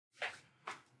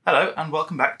Hello and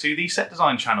welcome back to the Set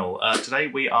Design channel. Today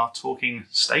we are talking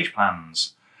stage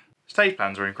plans. Stage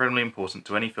plans are incredibly important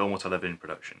to any film or television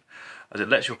production, as it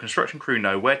lets your construction crew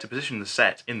know where to position the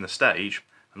set in the stage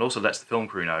and also lets the film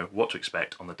crew know what to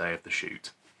expect on the day of the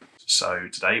shoot. So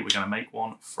today we're going to make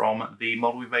one from the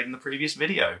model we made in the previous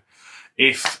video.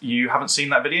 If you haven't seen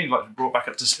that video and you'd like to be brought back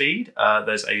up to speed,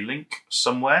 there's a link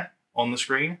somewhere on the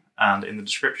screen and in the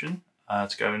description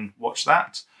to go and watch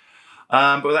that.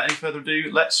 But without any further ado,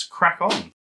 let's crack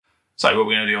on. So what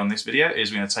we're going to do on this video is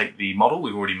we're going to take the model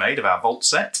we've already made of our vault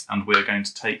set and we're going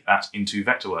to take that into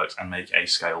Vectorworks and make a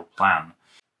scale plan.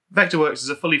 Vectorworks is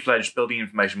a fully fledged building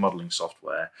information modelling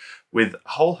software with a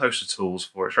whole host of tools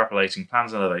for extrapolating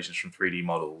plans and elevations from 3D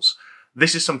models.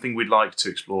 This is something we'd like to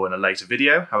explore in a later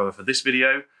video. However, for this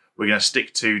video, we're going to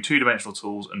stick to two-dimensional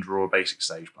tools and draw a basic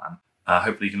stage plan.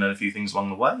 Hopefully you can learn a few things along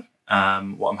the way.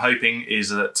 What I'm hoping is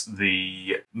that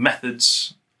the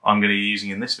methods I'm going to be using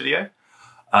in this video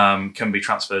can be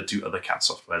transferred to other CAD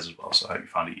softwares as well, so I hope you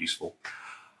find it useful.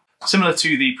 Similar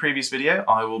to the previous video,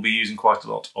 I will be using quite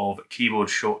a lot of keyboard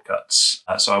shortcuts,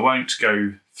 so I won't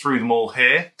go through them all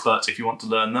here, but if you want to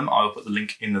learn them, I will put the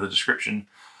link in the description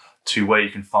to where you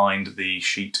can find the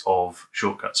sheet of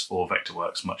shortcuts for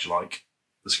Vectorworks, much like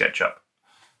the Sketchup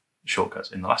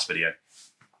shortcuts in the last video.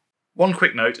 One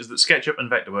quick note is that Sketchup and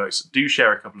Vectorworks do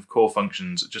share a couple of core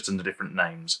functions just under different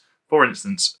names. For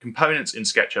instance, components in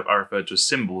Sketchup are referred to as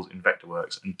symbols in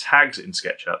Vectorworks, and tags in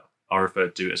Sketchup are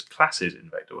referred to as classes in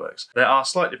Vectorworks. There are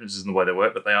slight differences in the way they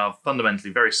work, but they are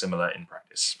fundamentally very similar in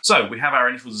practice. So we have our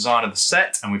initial design of the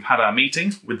set, and we've had our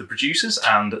meeting with the producers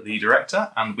and the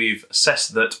director, and we've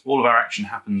assessed that all of our action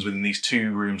happens within these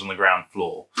two rooms on the ground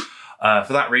floor.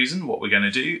 For that reason, what we're going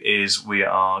to do is we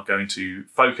are going to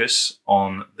focus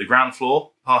on the ground floor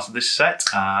part of this set,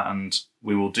 and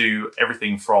we will do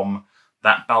everything from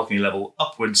that balcony level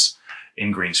upwards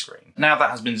in green screen. Now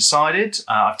that has been decided,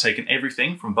 I've taken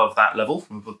everything from above that level,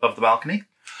 from above the balcony,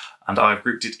 and I've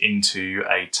grouped it into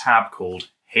a tab called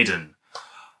Hidden.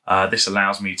 This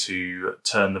allows me to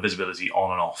turn the visibility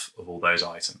on and off of all those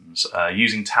items.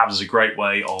 Using tabs is a great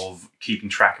way of keeping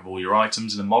track of all your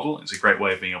items in a model. It's a great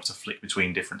way of being able to flick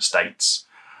between different states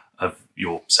of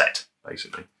your set,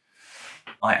 basically.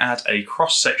 I add a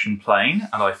cross-section plane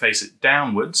and I face it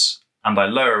downwards and I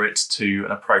lower it to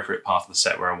an appropriate part of the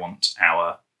set where I want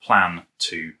our plan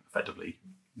to effectively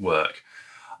work.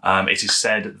 It is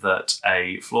said that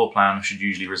a floor plan should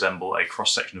usually resemble a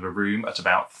cross-section of a room at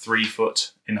about 3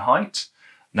 foot in height.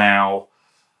 Now,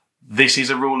 this is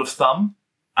a rule of thumb,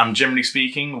 and generally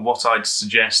speaking, what I'd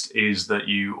suggest is that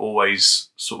you always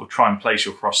sort of try and place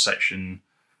your cross-section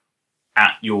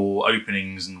at your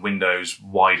openings and windows'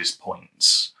 widest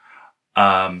points.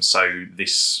 So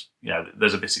this,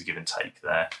 there's a bit of give and take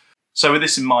there. So with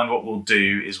this in mind, what we'll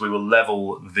do is we will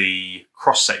level the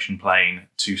cross-section plane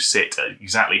to sit at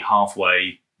exactly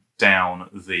halfway down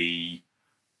the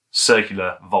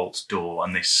circular vault door,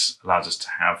 and this allows us to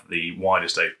have the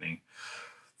widest opening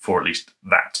for at least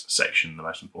that section, the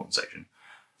most important section.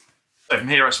 So from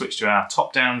here I switch to our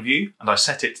top-down view and I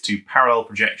set it to parallel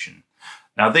projection.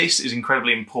 Now this is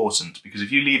incredibly important because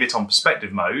if you leave it on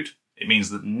perspective mode, it means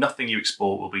that nothing you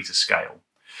export will be to scale.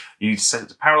 You need to set it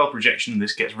to parallel projection.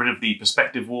 This gets rid of the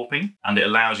perspective warping and it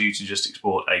allows you to just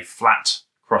export a flat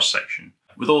cross-section.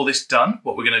 With all this done,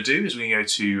 what we're going to do is we're going to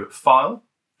go to File,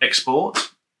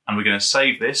 Export, and we're going to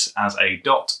save this as a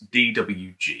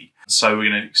 .dwg. So we're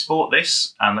going to export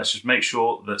this and let's just make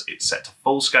sure that it's set to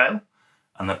full scale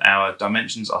and that our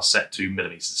dimensions are set to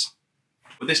millimeters.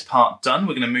 With this part done,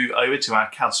 we're going to move over to our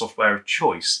CAD software of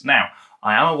choice. Now,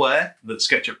 I am aware that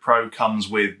SketchUp Pro comes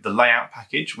with the layout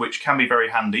package, which can be very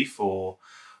handy for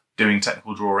doing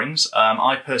technical drawings.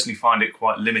 I personally find it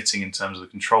quite limiting in terms of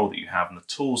the control that you have and the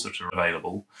tools that are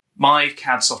available. My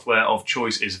CAD software of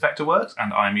choice is Vectorworks,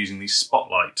 and I'm using the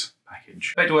Spotlight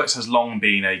package. Vectorworks has long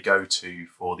been a go-to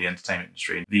for the entertainment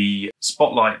industry. The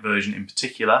Spotlight version in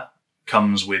particular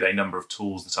comes with a number of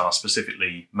tools that are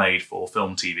specifically made for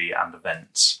film, TV, and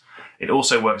events. It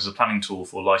also works as a planning tool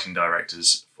for lighting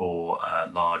directors for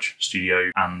large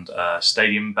studio and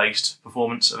stadium-based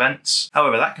performance events.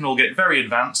 However, that can all get very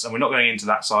advanced and we're not going into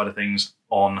that side of things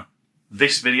on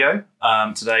this video.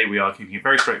 Today we are keeping it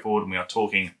very straightforward and we are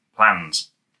talking plans.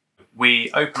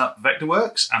 We open up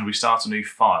Vectorworks and we start a new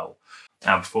file.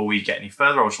 Now before we get any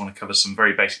further, I just want to cover some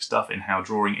very basic stuff in how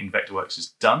drawing in Vectorworks is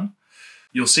done.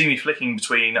 You'll see me flicking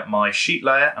between my sheet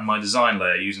layer and my design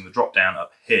layer using the drop down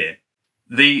up here.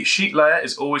 The sheet layer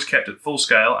is always kept at full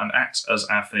scale and acts as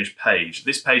our finished page.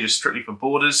 This page is strictly for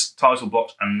borders, title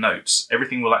blocks and notes.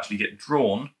 Everything will actually get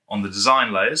drawn on the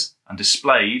design layers and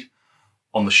displayed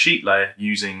on the sheet layer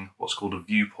using what's called a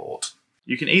viewport.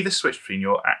 You can either switch between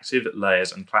your active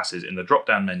layers and classes in the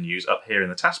drop-down menus up here in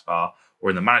the taskbar or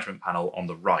in the management panel on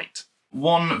the right.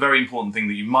 One very important thing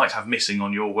that you might have missing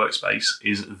on your workspace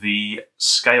is the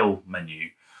scale menu.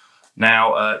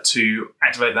 Now, to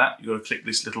activate that, you've got to click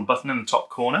this little button in the top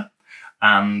corner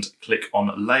and click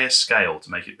on Layer Scale to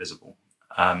make it visible.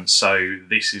 So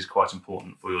this is quite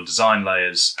important for your design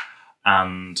layers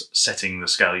and setting the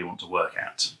scale you want to work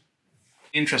at.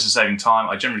 In the interest of saving time,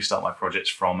 I generally start my projects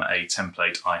from a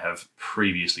template I have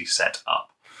previously set up.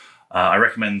 I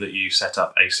recommend that you set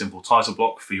up a simple title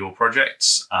block for your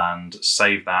projects and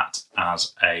save that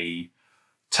as a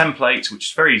template,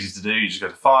 which is very easy to do. You just go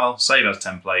to File, Save as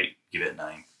Template, give it a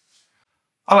name.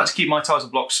 I like to keep my title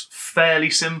blocks fairly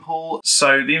simple,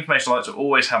 so the information I like to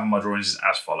always have on my drawings is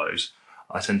as follows.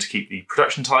 I tend to keep the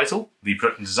production title, the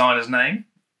production designer's name,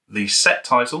 the set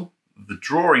title, the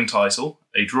drawing title,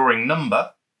 a drawing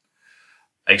number,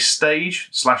 a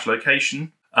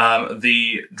stage/location,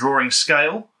 the drawing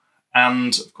scale,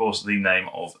 and of course the name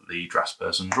of the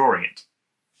draftsperson drawing it.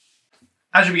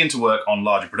 As you begin to work on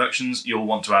larger productions, you'll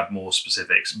want to add more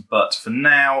specifics, but for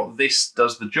now this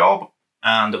does the job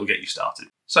and it will get you started.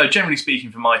 So generally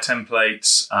speaking, for my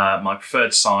templates, my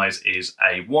preferred size is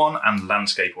A1 and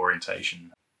landscape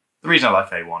orientation. The reason I like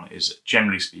A1 is,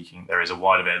 generally speaking, there is a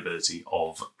wide availability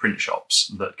of print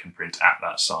shops that can print at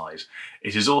that size.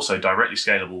 It is also directly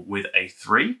scalable with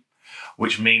A3,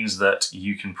 which means that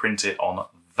you can print it on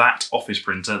that office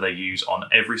printer they use on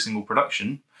every single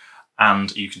production,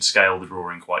 and you can scale the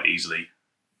drawing quite easily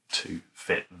to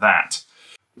fit that.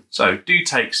 So do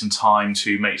take some time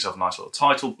to make yourself a nice little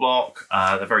title block.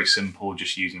 They're very simple,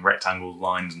 just using rectangles,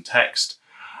 lines and text.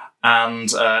 And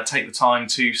take the time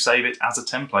to save it as a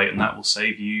template, and that will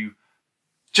save you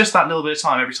just that little bit of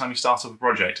time every time you start up a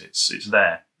project. It's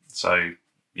there. So,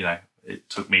 you know, it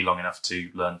took me long enough to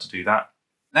learn to do that.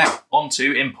 Now, on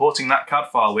to importing that CAD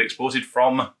file we exported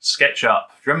from Sketchup.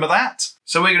 Do you remember that?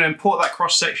 So we're going to import that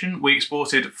cross section we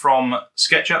exported from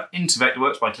Sketchup into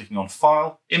Vectorworks by clicking on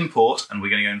File, Import, and we're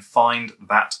going to go and find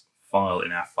that file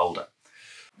in our folder.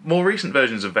 More recent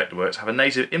versions of Vectorworks have a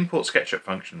native import SketchUp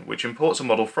function, which imports a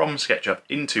model from SketchUp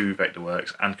into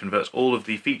Vectorworks and converts all of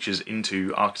the features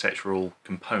into architectural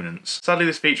components. Sadly,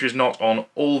 this feature is not on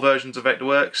all versions of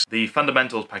Vectorworks. The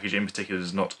Fundamentals package in particular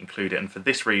does not include it, and for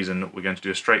this reason, we're going to do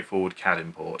a straightforward CAD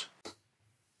import.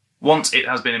 Once it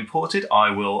has been imported, I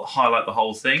will highlight the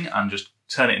whole thing and just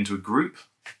turn it into a group,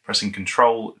 pressing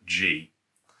Ctrl-G.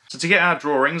 So to get our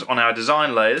drawings on our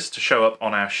design layers to show up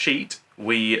on our sheet,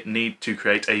 we need to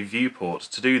create a viewport.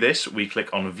 To do this, we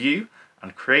click on View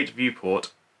and Create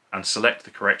Viewport and select the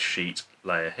correct sheet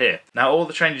layer here. Now all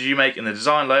the changes you make in the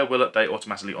design layer will update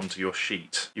automatically onto your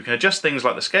sheet. You can adjust things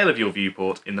like the scale of your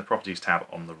viewport in the Properties tab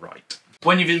on the right.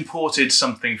 When you've imported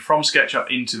something from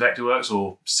SketchUp into Vectorworks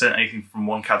or sent anything from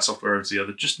one CAD software over to the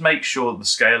other, just make sure that the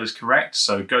scale is correct.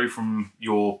 So go from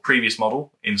your previous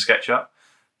model in SketchUp,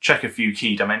 check a few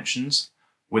key dimensions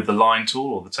with the line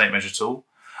tool or the tape measure tool,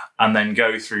 and then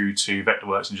go through to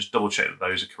Vectorworks and just double check that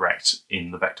those are correct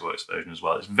in the Vectorworks version as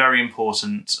well. It's very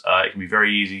important. It can be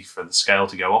very easy for the scale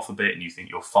to go off a bit and you think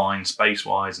you're fine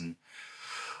space-wise, and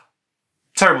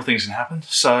terrible things can happen.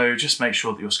 So just make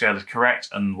sure that your scale is correct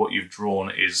and what you've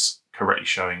drawn is correctly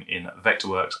showing in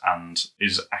Vectorworks and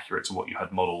is accurate to what you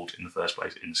had modelled in the first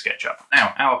place in SketchUp.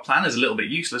 Now, our plan is a little bit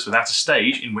useless without a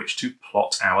stage in which to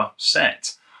plot our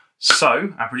set.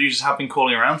 So our producers have been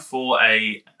calling around for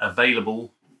an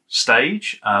available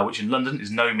stage, which in London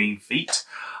is no mean feat,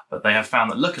 but they have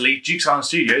found that luckily Duke's Island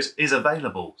Studios is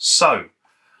available. So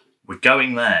we're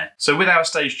going there. So with our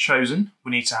stage chosen,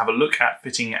 we need to have a look at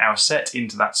fitting our set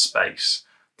into that space.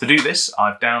 To do this,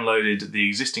 I've downloaded the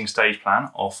existing stage plan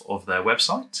off of their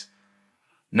website.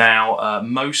 Now,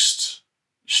 most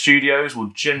studios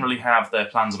will generally have their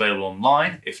plans available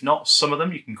online. If not, some of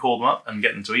them, you can call them up and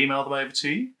get them to email them over to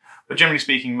you. But generally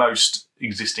speaking, most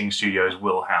existing studios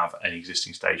will have an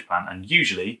existing stage plan, and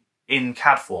usually in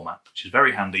CAD format, which is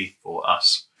very handy for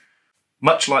us.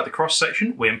 Much like the cross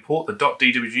section, we import the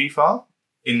 .dwg file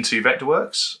into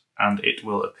Vectorworks and it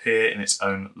will appear in its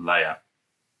own layer.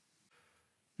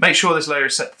 Make sure this layer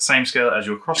is set to the same scale as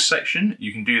your cross section.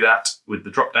 You can do that with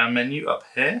the drop-down menu up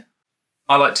here.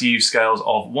 I like to use scales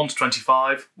of 1 to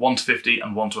 25, 1 to 50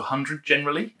 and 1 to 100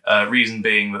 generally. Reason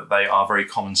being that they are very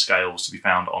common scales to be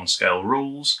found on scale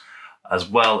rules, as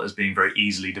well as being very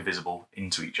easily divisible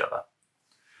into each other.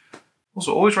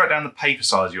 Also, always write down the paper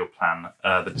size of your plan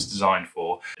that it's designed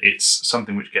for. It's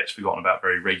something which gets forgotten about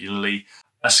very regularly.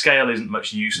 A scale isn't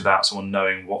much use without someone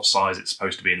knowing what size it's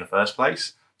supposed to be in the first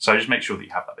place, so just make sure that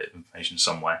you have that bit of information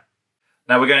somewhere.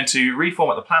 Now we're going to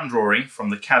reformat the plan drawing from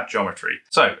the CAD geometry.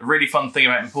 So a really fun thing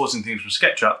about importing things from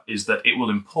Sketchup is that it will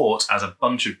import as a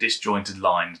bunch of disjointed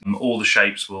lines. And all the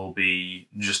shapes will be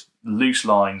just loose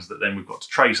lines that then we've got to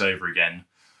trace over again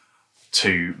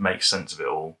to make sense of it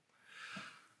all.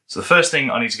 So the first thing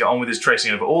I need to get on with is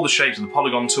tracing over all the shapes with the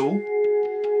polygon tool.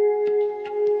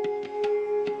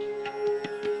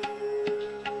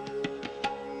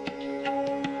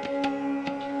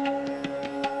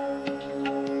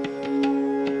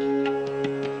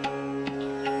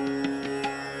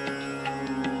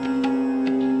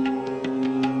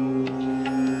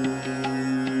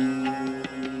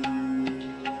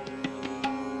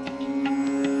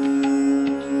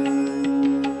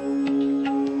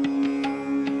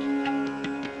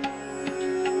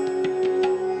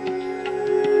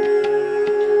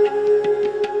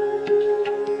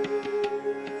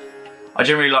 I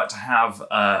generally like to have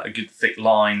a good thick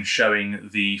line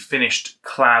showing the finished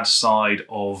clad side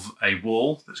of a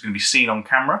wall that's going to be seen on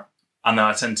camera, and then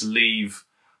I tend to leave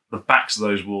the backs of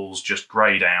those walls just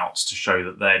greyed out to show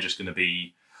that they're just going to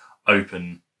be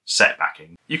open set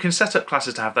backing. You can set up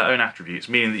classes to have their own attributes,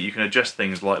 meaning that you can adjust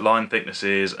things like line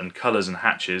thicknesses and colours and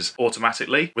hatches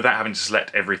automatically without having to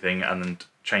select everything and then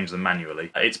change them manually.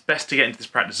 It's best to get into this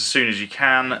practice as soon as you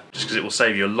can, just because it will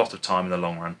save you a lot of time in the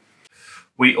long run.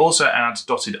 We also add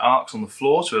dotted arcs on the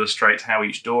floor to illustrate how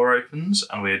each door opens,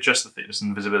 and we adjust the thickness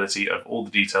and visibility of all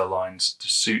the detail lines to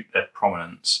suit their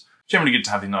prominence. Generally good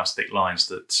to have these nice thick lines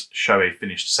that show a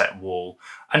finished set wall.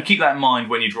 And keep that in mind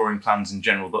when you're drawing plans in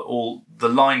general, that all the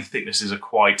line thicknesses are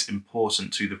quite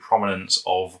important to the prominence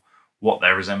of what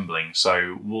they're resembling.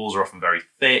 So walls are often very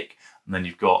thick, and then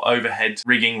you've got overhead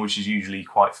rigging, which is usually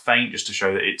quite faint, just to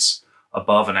show that it's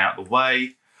above and out of the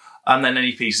way. And then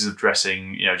any pieces of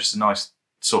dressing, you know, just a nice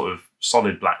sort of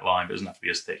solid black line, but doesn't have to be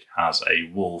as thick as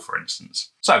a wall, for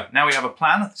instance. So now we have a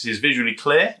plan. This is visually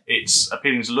clear, it's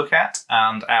appealing to look at,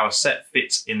 and our set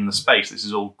fits in the space. This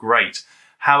is all great.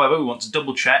 However, we want to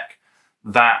double check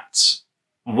that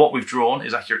what we've drawn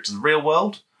is accurate to the real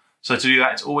world. So to do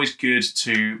that, it's always good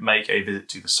to make a visit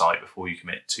to the site before you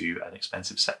commit to an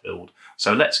expensive set build.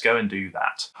 So let's go and do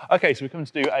that. Okay, so we're coming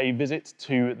to do a visit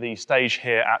to the stage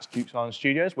here at Duke's Island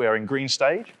Studios. We are in green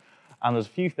stage. And there's a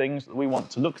few things that we want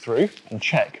to look through and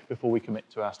check before we commit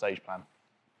to our stage plan.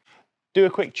 Do a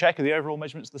quick check of the overall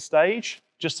measurements of the stage,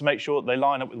 just to make sure that they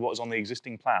line up with what is on the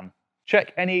existing plan.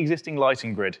 Check any existing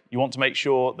lighting grid. You want to make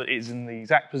sure that it is in the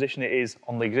exact position it is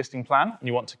on the existing plan, and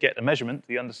you want to get a measurement to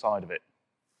the underside of it.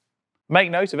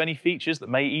 Make note of any features that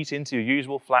may eat into your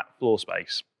usual flat floor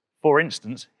space. For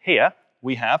instance, here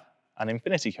we have an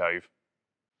infinity cove.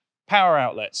 Power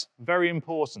outlets, very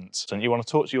important. So you want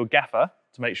to talk to your gaffer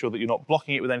to make sure that you're not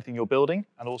blocking it with anything you're building,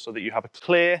 and also that you have a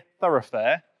clear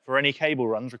thoroughfare for any cable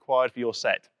runs required for your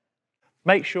set.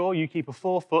 Make sure you keep a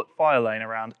 4-foot fire lane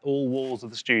around all walls of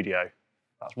the studio.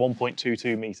 That's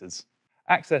 1.22 meters.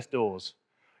 Access doors.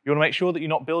 You want to make sure that you're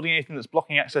not building anything that's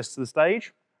blocking access to the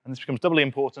stage, and this becomes doubly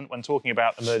important when talking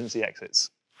about emergency exits.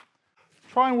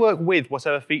 Try and work with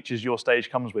whatever features your stage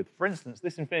comes with. For instance,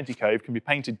 this infinity cove can be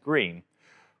painted green,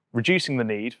 reducing the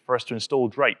need for us to install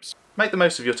drapes. Make the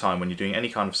most of your time when you're doing any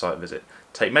kind of site visit.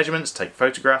 Take measurements, take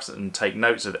photographs, and take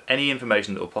notes of any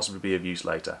information that will possibly be of use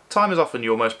later. Time is often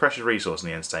your most precious resource in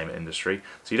the entertainment industry,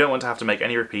 so you don't want to have to make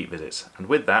any repeat visits. And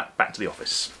with that, back to the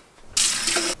office.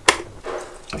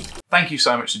 Thank you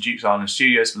so much to Duke's Island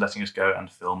Studios for letting us go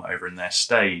and film over in their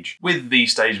stage. With the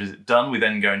stage visit done, we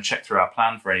then go and check through our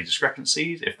plan for any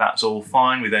discrepancies. If that's all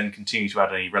fine, we then continue to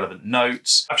add any relevant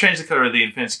notes. I've changed the colour of the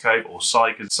Infinity Cove, or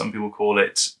Psych as some people call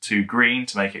it, to green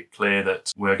to make it clear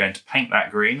that we're going to paint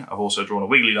that green. I've also drawn a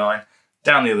wiggly line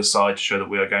down the other side to show that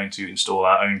we are going to install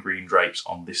our own green drapes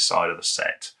on this side of the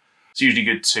set. It's usually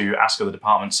good to ask other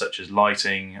departments such as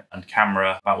lighting and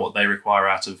camera about what they require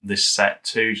out of this set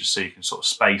too, just so you can sort of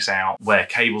space out where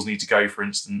cables need to go, for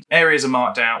instance. Areas are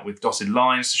marked out with dotted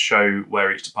lines to show where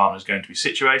each department is going to be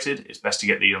situated. It's best to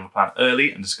get these on the plan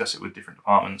early and discuss it with different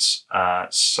departments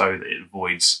so that it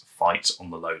avoids fights on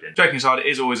the load-in. Joking aside, it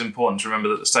is always important to remember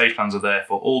that the stage plans are there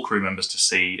for all crew members to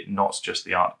see, not just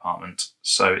the art department.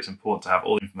 So it's important to have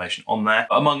all the information on there.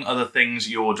 But among other things,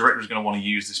 your director is going to want to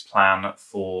use this plan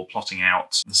for plotting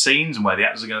out the scenes and where the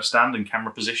actors are going to stand and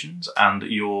camera positions, and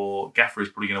your gaffer is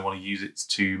probably going to want to use it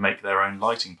to make their own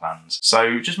lighting plans.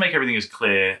 So just make everything as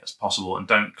clear as possible and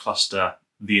don't cluster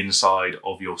the inside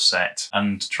of your set,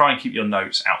 and try and keep your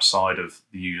notes outside of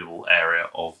the usual area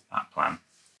of that plan.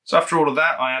 So after all of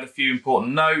that, I add a few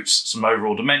important notes, some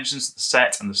overall dimensions to the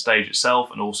set and the stage itself,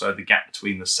 and also the gap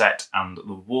between the set and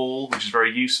the wall, which is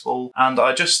very useful. And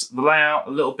I adjust the layout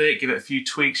a little bit, give it a few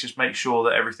tweaks, just make sure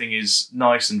that everything is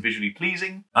nice and visually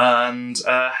pleasing. And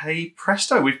hey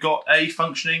presto, we've got a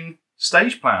functioning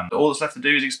stage plan. All that's left to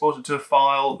do is export it to a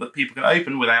file that people can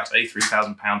open without a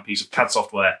 £3,000 piece of CAD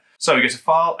software. So we go to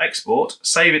File, Export,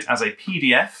 save it as a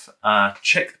PDF,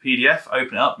 check the PDF,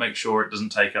 open it up, make sure it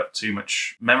doesn't take up too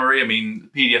much memory. I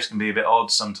mean, PDFs can be a bit odd.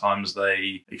 Sometimes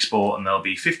they export and they'll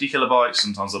be 50 kilobytes,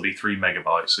 sometimes they'll be 3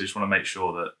 megabytes. So you just want to make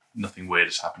sure that nothing weird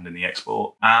has happened in the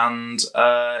export. And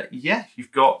yeah,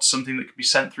 you've got something that can be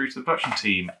sent through to the production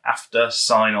team after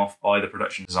sign off by the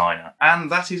production designer.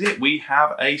 And that is it. We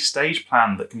have a stage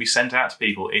plan that can be sent out to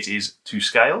people. It is to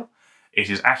scale. It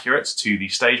is accurate to the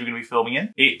stage we're going to be filming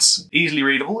in. It's easily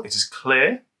readable, it is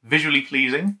clear, visually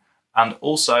pleasing, and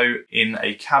also in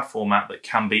a CAD format that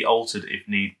can be altered if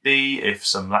need be, if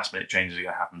some last minute changes are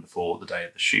going to happen before the day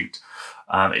of the shoot.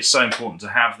 It's so important to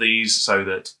have these so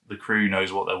that the crew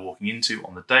knows what they're walking into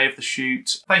on the day of the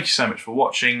shoot. Thank you so much for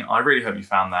watching. I really hope you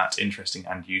found that interesting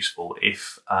and useful.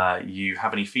 If you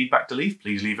have any feedback to leave,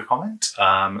 please leave a comment.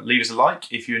 Leave us a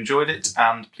like if you enjoyed it,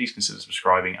 and please consider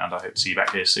subscribing, and I hope to see you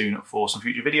back here soon for some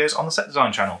future videos on the Set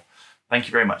Design channel. Thank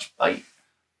you very much. Bye.